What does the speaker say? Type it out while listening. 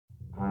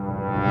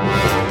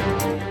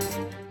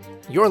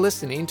You're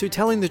listening to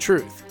Telling the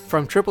Truth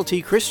from Triple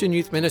T Christian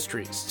Youth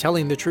Ministries,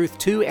 telling the truth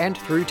to and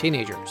through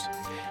teenagers.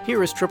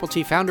 Here is Triple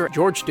T founder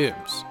George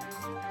Dooms.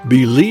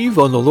 Believe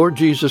on the Lord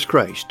Jesus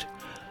Christ.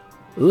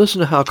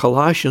 Listen to how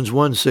Colossians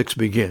 1:6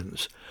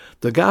 begins.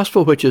 The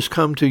gospel which has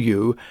come to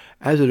you,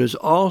 as it is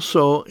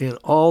also in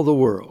all the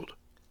world.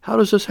 How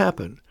does this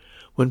happen?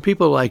 When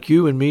people like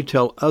you and me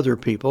tell other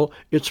people,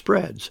 it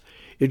spreads.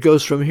 It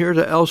goes from here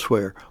to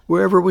elsewhere,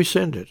 wherever we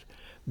send it.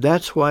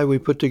 That's why we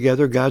put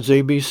together God's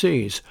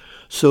ABCs,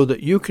 so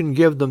that you can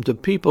give them to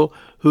people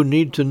who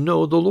need to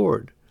know the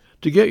Lord.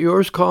 To get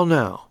yours, call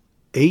now,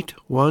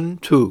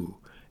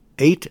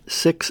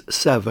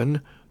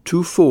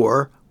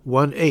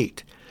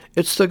 812-867-2418.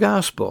 It's the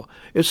gospel.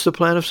 It's the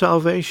plan of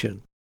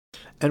salvation.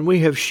 And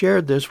we have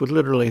shared this with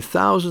literally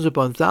thousands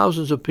upon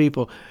thousands of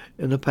people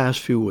in the past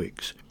few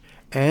weeks.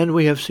 And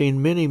we have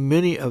seen many,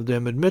 many of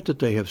them admit that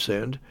they have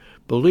sinned,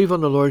 believe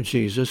on the Lord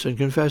Jesus, and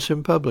confess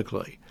Him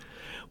publicly.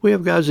 We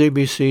have God's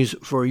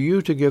ABCs for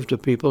you to give to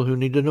people who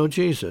need to know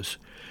Jesus.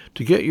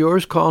 To get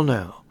yours, call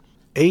now,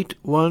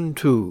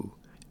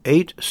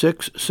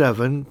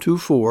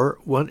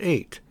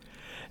 812-867-2418.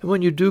 And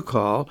when you do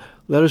call,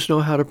 let us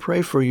know how to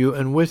pray for you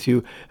and with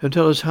you, and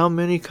tell us how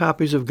many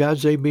copies of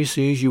God's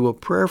ABCs you will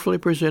prayerfully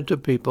present to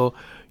people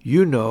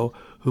you know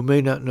who may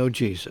not know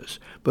Jesus,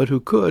 but who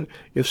could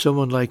if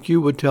someone like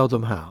you would tell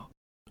them how.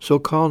 So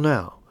call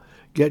now.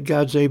 Get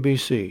God's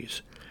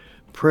ABCs.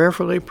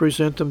 Prayerfully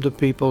present them to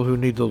people who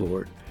need the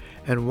Lord,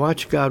 and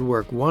watch God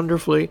work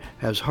wonderfully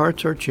as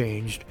hearts are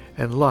changed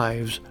and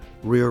lives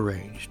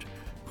rearranged.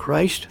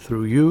 Christ,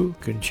 through you,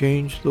 can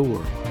change the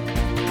world.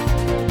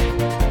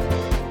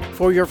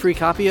 For your free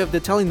copy of the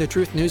Telling the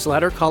Truth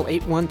newsletter, call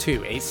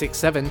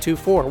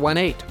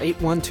 812-867-2418,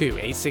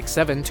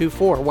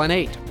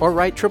 812-867-2418, or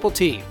write Triple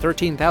T,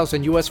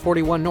 13,000 U.S.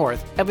 41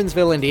 North,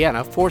 Evansville,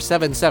 Indiana,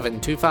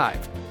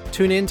 47725.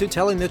 Tune in to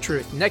Telling the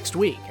Truth next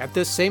week at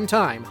this same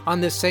time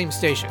on this same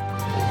station.